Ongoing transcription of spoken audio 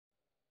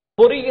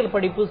பொறியியல்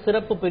படிப்பு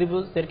சிறப்பு பிரிவு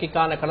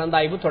சேர்க்கைக்கான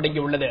கலந்தாய்வு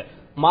தொடங்கியுள்ளது.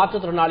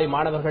 மாற்றுத்திறனாளி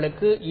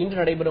மாணவர்களுக்கு இன்று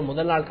நடைபெறும்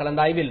முதல் நாள்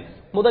கலந்தாய்வில்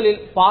முதலில்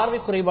பார்வை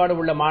குறைபாடு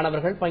உள்ள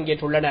மாணவர்கள்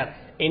பங்கேற்றுள்ளனர்.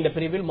 இந்த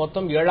பிரிவில்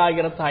மொத்தம்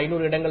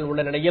 7500 இடங்கள்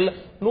உள்ள நிலையில்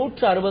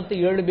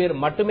 167 பேர்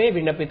மட்டுமே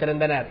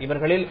விண்ணப்பித்திருந்தனர்.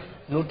 இவர்களில்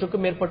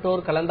 100க்கும்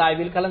மேற்பட்டோர்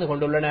கலந்தாய்வில் கலந்து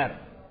கொண்டுள்ளனர்.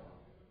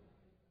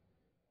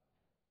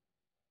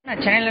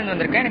 நான் சென்னையில இருந்து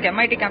வந்திருக்கேன். எனக்கு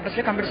MIT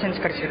கேம்பஸ்ல கம்ப்யூட்டர்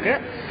சயின்ஸ் கிடைச்சிருக்கு.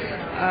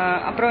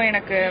 அப்புறம்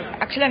எனக்கு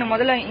ஆக்சுவலா எனக்கு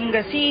முதல்ல இங்க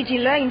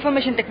CEGல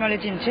இன்ஃபர்மேஷன்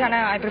டெக்னாலஜி இருந்துச்சு. ஆனா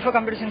I prefer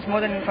computer science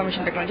more then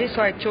information technology.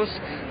 So I chose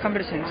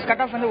computer science.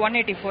 Cut off வந்து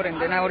 184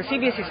 இருந்து. நான் ஒரு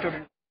CBSE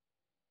ஸ்டூடெண்ட்.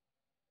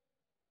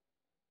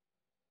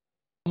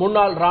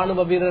 முன்னாள்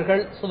ராணுவ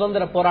வீரர்கள்,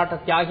 சுதந்திர போராட்ட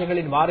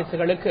தியாகிகளின்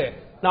வாரிசுகளுக்கு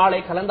நாளை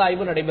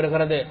கலந்தாய்வு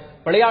நடைபெறுகிறது.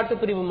 விளையாட்டு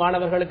பிரிவு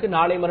மாணவர்களுக்கு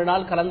நாளை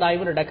மறுநாள்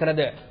கலந்தாய்வு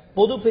நடக்கிறது.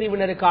 பொது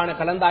பிரிவினருக்கான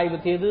கலந்தாய்வு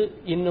தேதி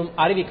இன்னும்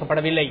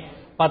அறிவிக்கப்படவில்லை.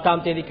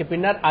 10ஆம் தேதிக்கு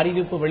பின்னர்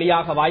அறிவிப்பு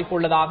வெளியாக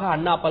வாய்ப்புள்ளதாக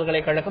அண்ணா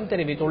பல்கலைக்கழகம்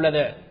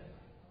தெரிவித்துள்ளது.